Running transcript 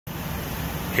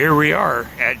Here we are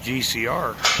at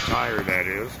GCR Tire, that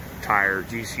is.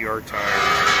 GCR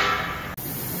Tire.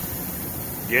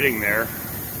 Getting there.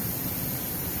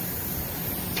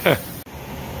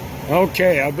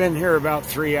 Okay, I've been here about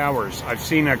 3 hours. I've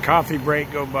seen a coffee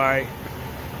break go by,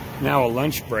 now a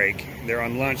lunch break. They're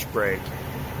on lunch break.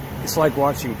 It's like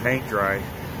watching paint dry.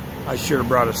 I should have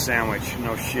brought a sandwich,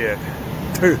 no shit.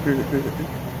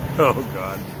 Oh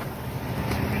God.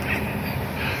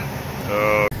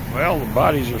 Well, the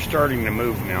bodies are starting to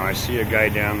move now. I see a guy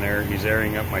down there. He's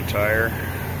airing up my tire.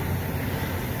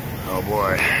 Oh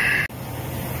boy.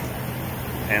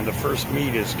 And the first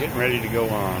meet is getting ready to go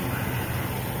on.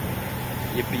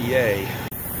 Yippee-yay.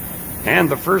 And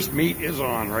the first meet is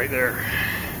on right there.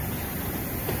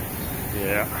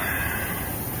 Yeah.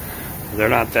 They're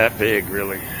not that big,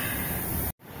 really.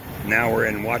 Now we're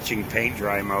in watching paint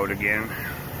dry mode again.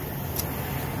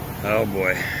 Oh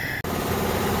boy.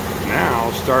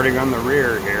 Now, starting on the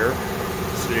rear here.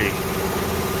 Let's see.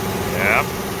 Yep.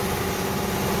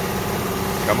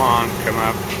 Come on, come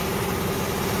up.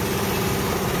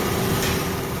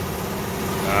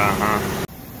 Uh-huh.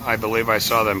 I believe I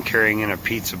saw them carrying in a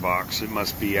pizza box. It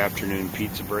must be afternoon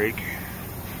pizza break.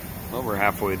 Well, we're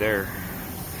halfway there.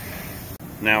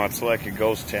 Now it's like a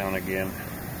ghost town again.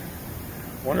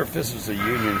 Wonder if this is a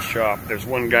union shop. There's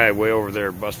one guy way over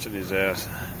there busting his ass.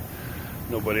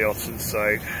 Nobody else in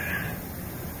sight.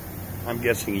 I'm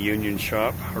guessing a union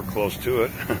shop, or close to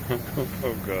it.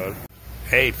 Oh God.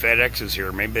 Hey, FedEx is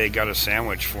here. Maybe they got a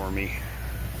sandwich for me.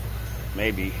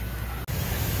 Maybe.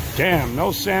 Damn,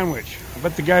 no sandwich. I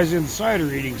bet the guys inside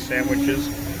are eating sandwiches.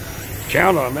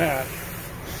 Count on that.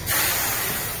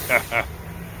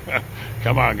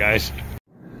 Come on, guys.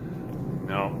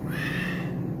 No.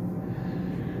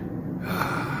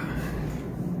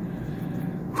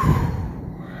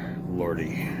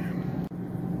 Lordy.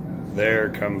 There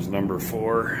comes number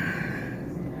 4.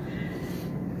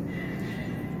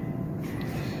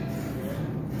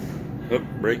 Oop,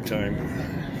 break time.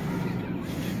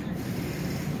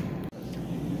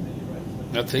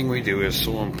 Nothing we do is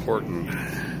so important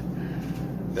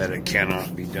that it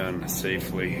cannot be done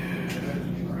safely.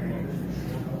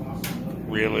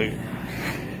 Really? I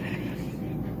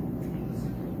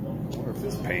wonder if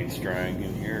this paint's drying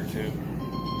in here too.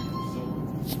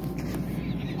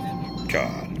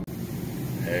 God.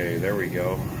 Hey, there we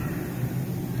go.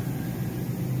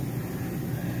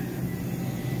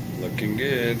 Looking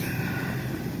good.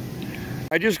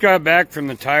 I just got back from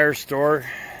the tire store.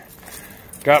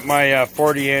 Got my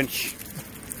 40-inch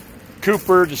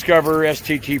Cooper Discover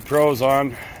STT Pros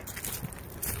on.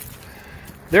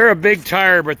 They're a big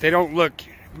tire, but they don't look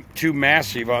too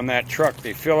massive on that truck.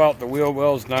 They fill out the wheel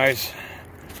wells nice.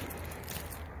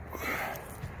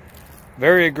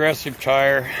 Very aggressive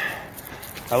tire.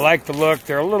 I like the look.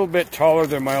 They're a little bit taller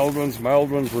than my old ones. My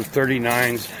old ones were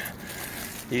 39s.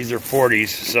 These are 40s,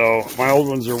 so my old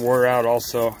ones are wore out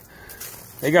also.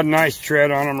 They got a nice tread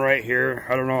on them right here.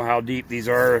 I don't know how deep these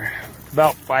are.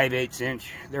 About 5/8 inch.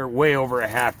 They're way over a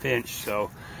 1/2 inch, so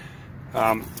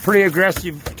pretty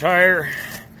aggressive tire.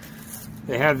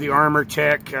 They have the Armor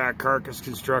Tech carcass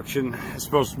construction. It's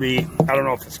supposed to be, I don't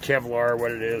know if it's Kevlar or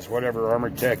what it is, whatever Armor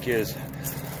Tech is.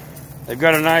 They've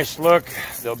got a nice look.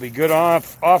 They'll be good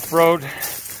off-road.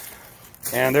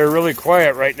 And they're really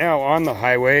quiet right now on the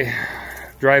highway,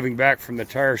 driving back from the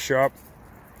tire shop.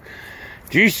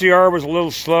 GCR was a little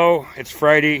slow. It's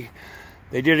Friday.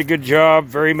 They did a good job,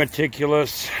 very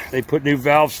meticulous. They put new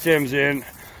valve stems in.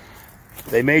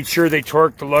 They made sure they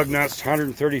torqued the lug nuts,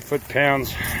 130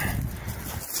 foot-pounds.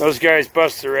 Those guys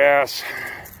bust their ass.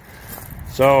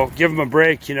 So give them a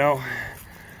break, you know.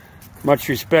 Much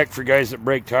respect for guys that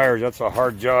break tires. That's a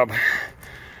hard job.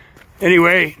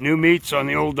 Anyway, new meats on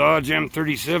the old Dodge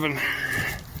M37.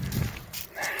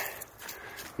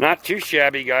 Not too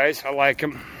shabby, guys. I like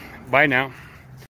them. Bye now.